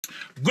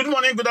Good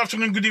morning, good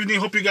afternoon, good evening.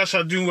 Hope you guys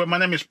are doing well. My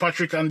name is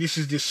Patrick, and this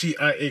is the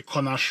CIA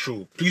Corner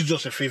Show. Please do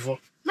us a favor,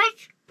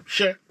 like,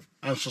 share,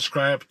 and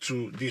subscribe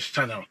to this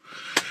channel.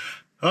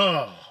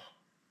 I'll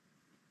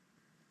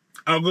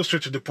go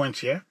straight to the point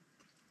here.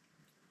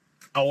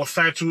 I will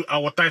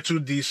title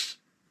this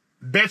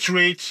birth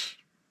rate,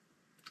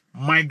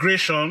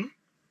 migration,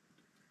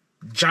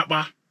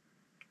 Japa,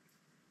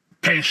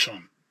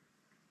 pension.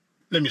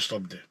 Let me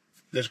stop there.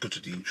 Let's go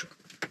to the intro.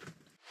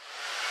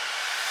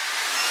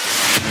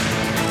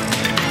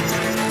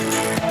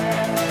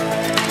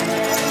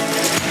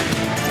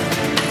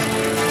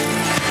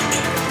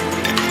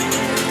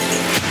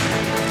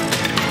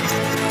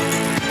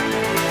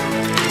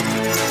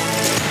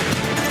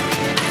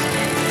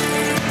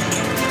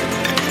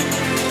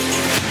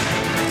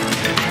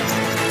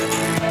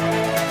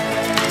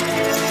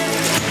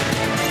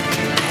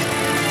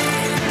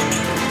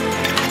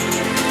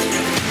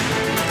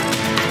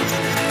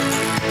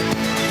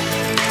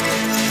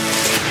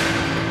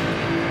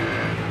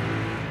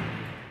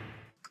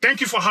 Thank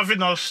you for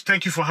having us.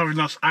 Thank you for having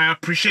us. I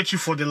appreciate you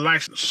for the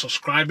likes,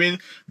 subscribing,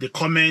 the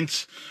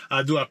comments.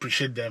 I do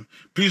appreciate them.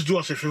 Please do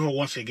us a favor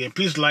once again.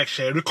 Please like,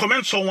 share,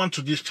 recommend someone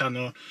to this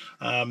channel.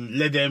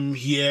 Let them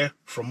hear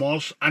from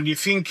us. And you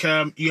think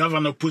you have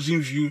an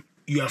opposing view,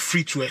 you are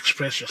free to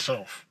express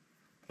yourself.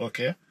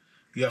 Okay?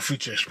 You are free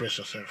to express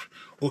yourself.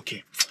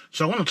 Okay.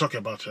 So I want to talk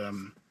about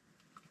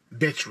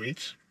birth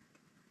rate,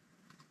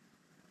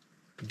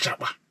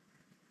 Japa.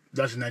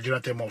 That's the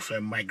Nigerian term of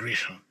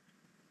migration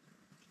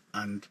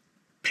and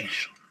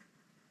pension.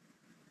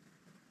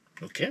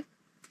 Okay?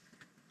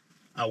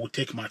 I will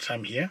take my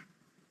time here,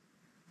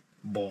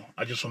 but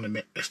I just want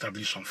to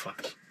establish some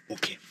facts.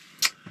 Okay.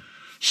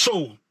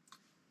 So,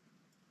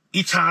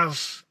 it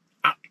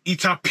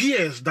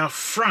appears that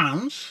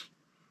France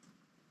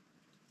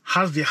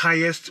has the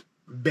highest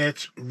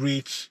birth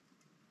rate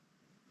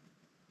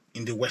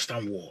in the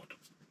Western world.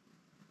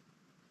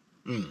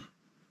 And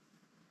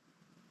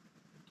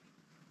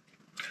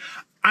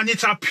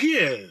it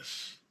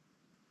appears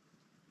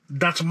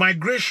that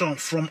migration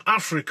from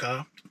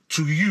Africa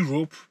to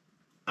Europe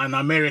and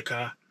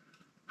America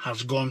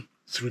has gone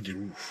through the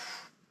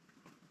roof.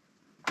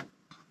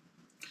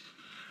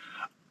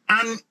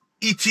 And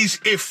it is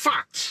a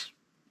fact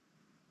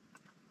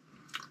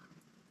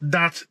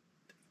that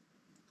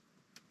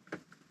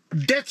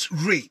death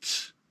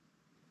rate,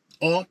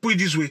 or put it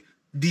this way,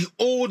 the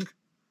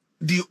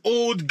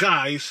old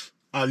guys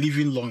are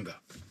living longer.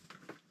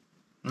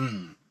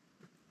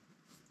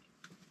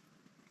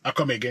 I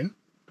come again.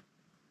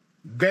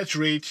 Birth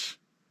rate,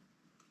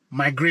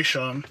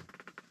 migration,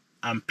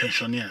 and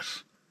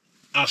pensioners.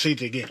 I'll say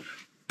it again.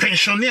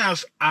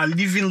 Pensioners are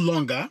living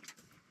longer.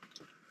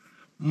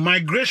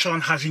 Migration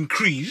has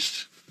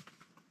increased.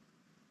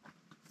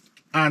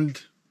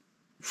 And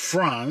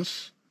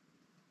France's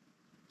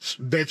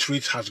birth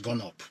rate has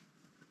gone up.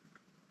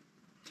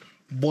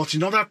 But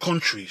in other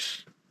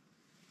countries,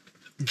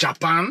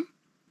 Japan,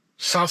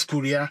 South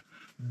Korea,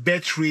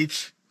 birth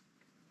rate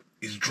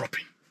is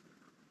dropping.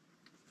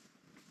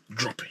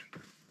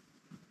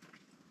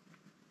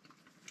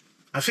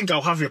 I think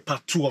I'll have a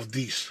part 2 of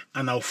this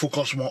and I'll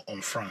focus more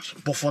on France.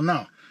 But for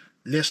now,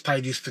 let's tie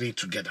these three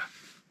together.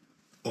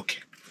 Okay.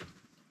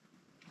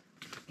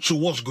 So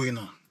what's going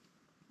on?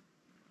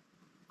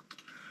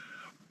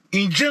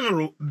 In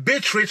general,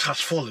 birth rate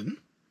has fallen.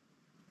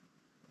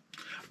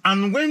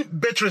 And when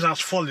birth rate has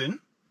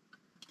fallen,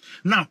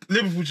 now,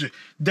 let me put it,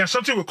 there's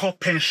something we call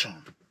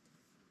pension.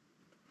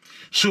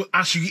 So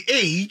as you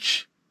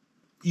age,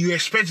 you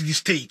expect the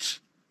state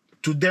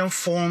to then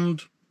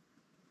fund,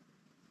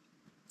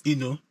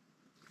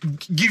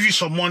 give you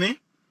some money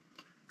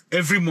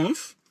every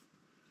month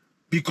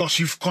because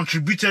you've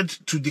contributed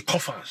to the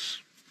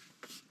coffers.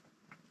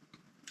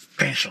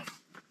 Pension.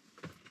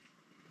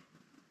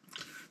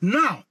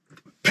 Now,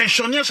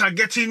 pensioners are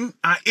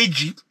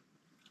aging,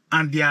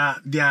 and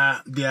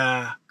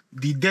the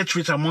death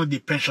rate among the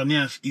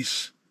pensioners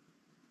is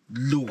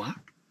lower.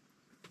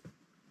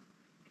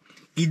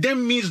 It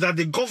then means that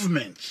the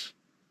government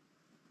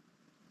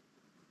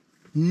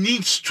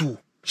needs to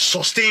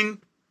sustain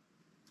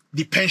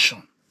the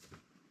pension.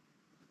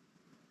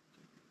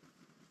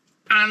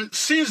 And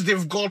since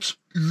they've got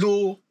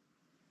low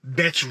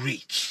birth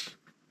rates,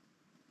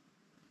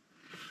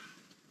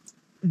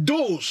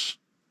 those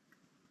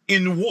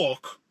in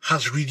work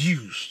has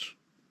reduced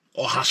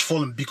or has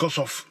fallen because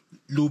of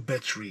low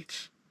birth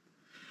rates.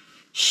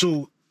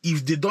 So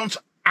if they don't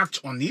act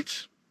on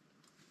it,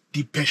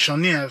 the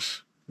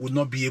pensioners will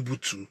not be able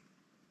to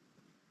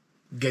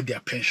get their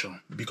pension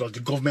because the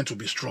government will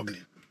be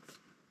struggling.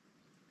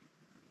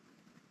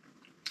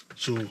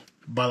 So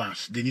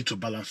balance, they need to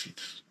balance it.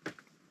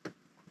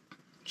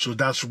 So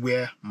that's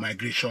where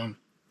migration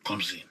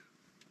comes in.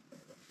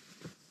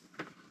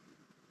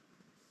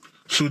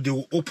 So they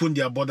will open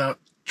their border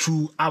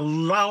to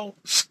allow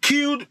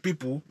skilled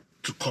people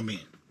to come in.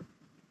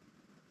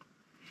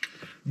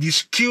 The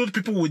skilled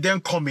people will then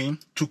come in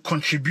to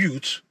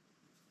contribute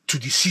to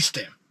the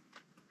system.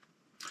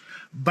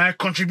 By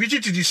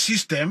contributing to the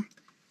system,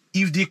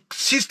 If the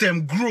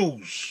system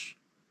grows,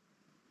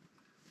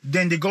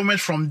 then the government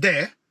from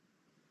there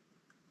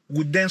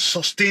would then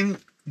sustain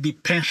the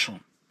pension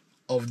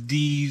of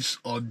these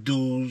or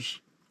those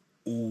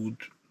old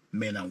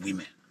men and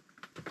women.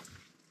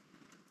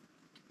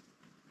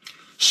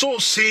 So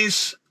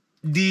since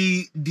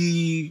the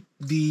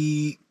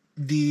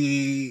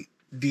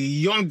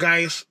young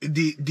guys,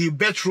 the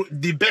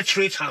birth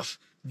rate has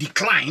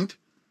declined,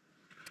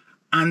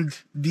 and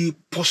the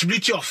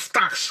possibility of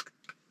tax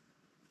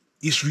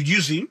is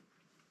reducing,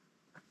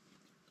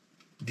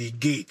 the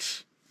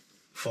gates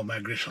for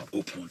migration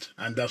opened,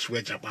 and that's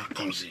where Japa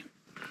comes in.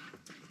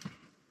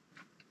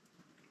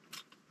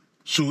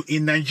 So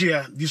in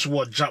Nigeria, this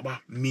word Japa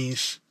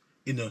means,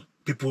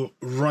 people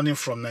running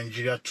from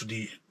Nigeria to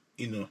the,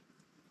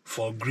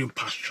 for green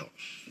pastures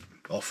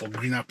or for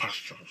greener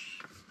pastures.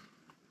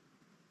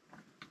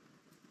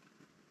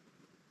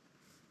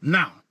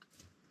 Now,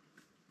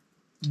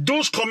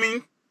 those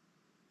coming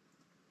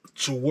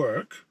to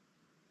work,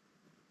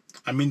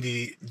 I mean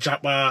the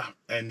Japa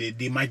and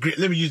the migrant,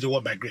 let me use the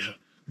word migration.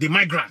 The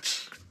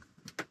migrants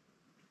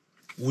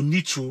will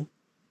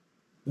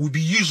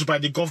be used by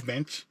the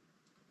government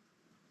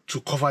to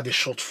cover the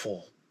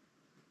shortfall.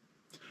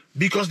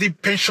 Because the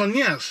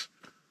pensioners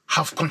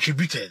have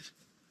contributed,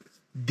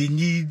 they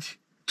need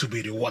to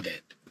be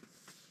rewarded.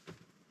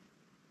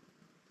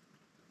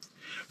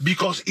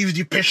 Because if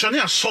the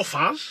pensioner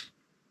suffers,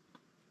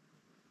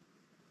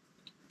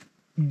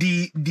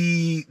 the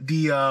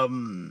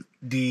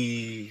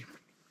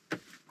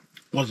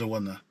what's the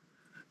one now?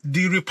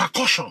 The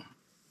repercussion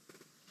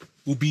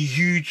will be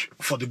huge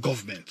for the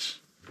government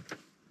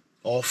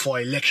or for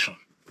election.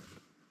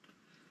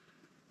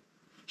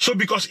 So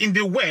because in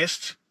the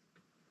West,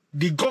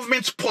 the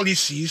government's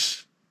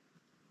policies,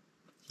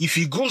 if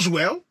it goes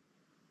well,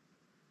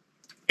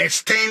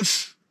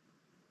 extends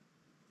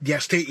their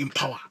stay in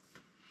power.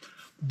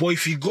 But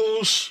if it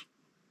goes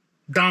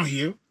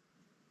downhill,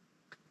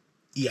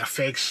 it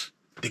affects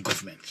the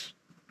government.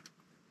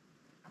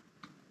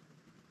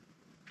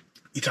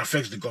 It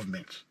affects the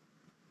government.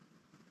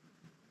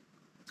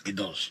 It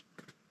does.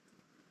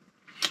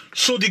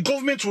 So the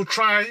government will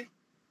try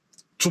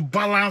to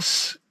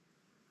balance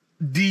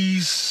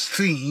these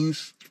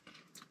things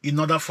in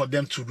order for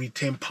them to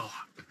retain power.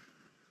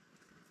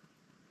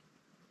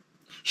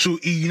 So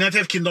in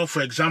United Kingdom,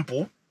 for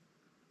example,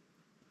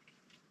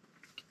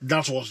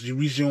 that was the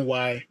reason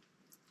why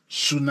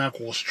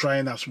Sunak was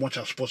trying as much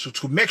as possible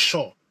to make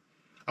sure.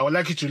 I would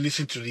like you to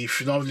listen to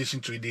if you not listen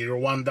to the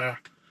Rwanda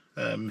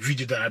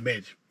video that I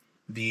made,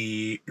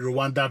 the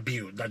Rwanda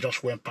bill that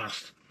just went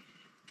past.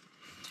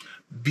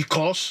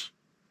 Because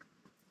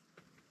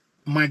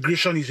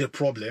migration is a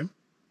problem,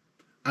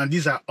 and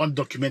these are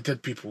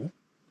undocumented people.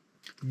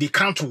 They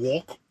can't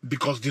work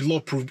because the law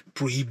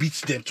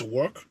prohibits them to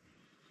work,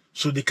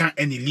 so they can't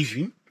earn a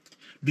living.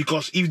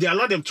 Because if they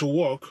allow them to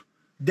work,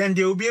 then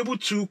they will be able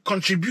to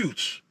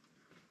contribute.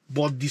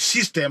 But the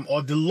system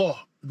or the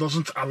law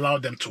doesn't allow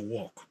them to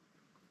work.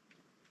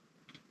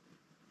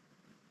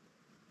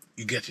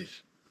 You get it?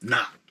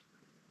 Now,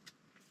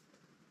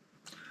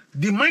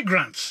 the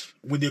migrants,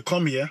 when they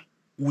come here,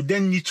 would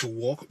then need to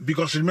work,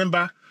 because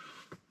remember,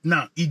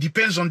 now, it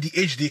depends on the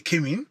age they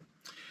came in.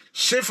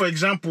 Say, for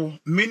example,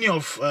 many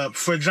of,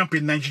 for example,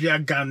 in Nigeria,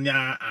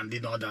 Ghana, and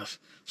in others,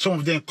 some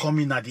of them come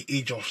in at the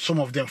age of, some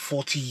of them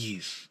 40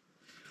 years.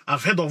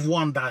 I've heard of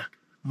one that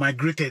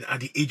migrated at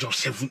the age of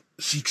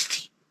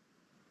 60.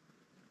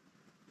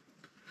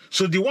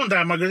 So the one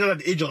that migrated at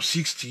the age of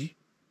 60,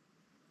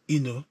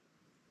 will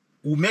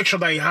make sure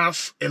that he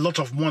has a lot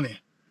of money,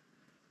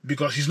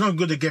 because he's not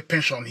going to get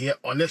pension here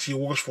unless he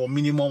works for a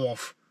minimum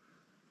of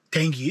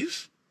 10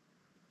 years,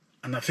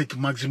 and I think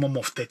maximum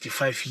of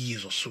 35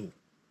 years or so,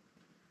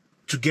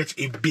 to get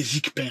a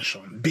basic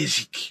pension.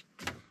 Basic.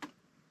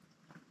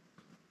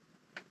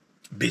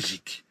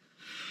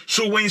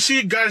 So when you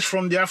see guys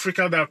from the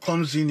Africa that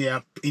comes in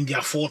here in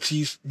their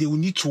 40s, they will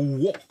need to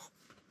work.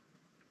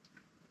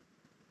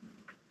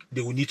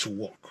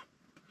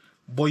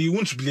 But you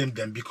won't blame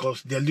them,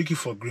 because they're looking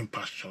for green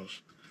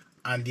pastures,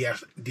 and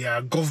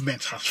their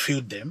government has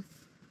failed them.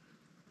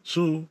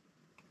 So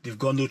they've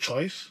got no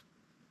choice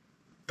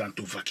than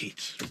to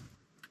vacate.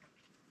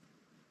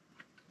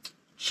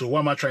 So what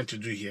am I trying to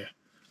do here?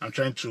 I'm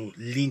trying to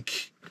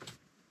link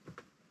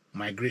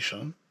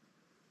migration,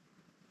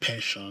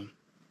 pension,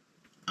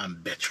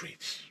 and birth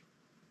rates.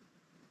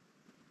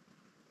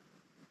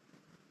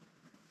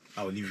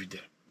 I'll leave it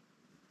there.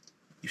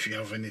 If you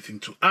have anything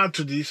to add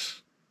to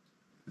this,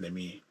 let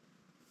me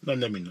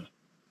know.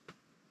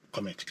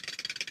 Comment.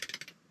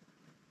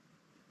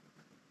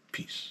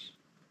 Peace.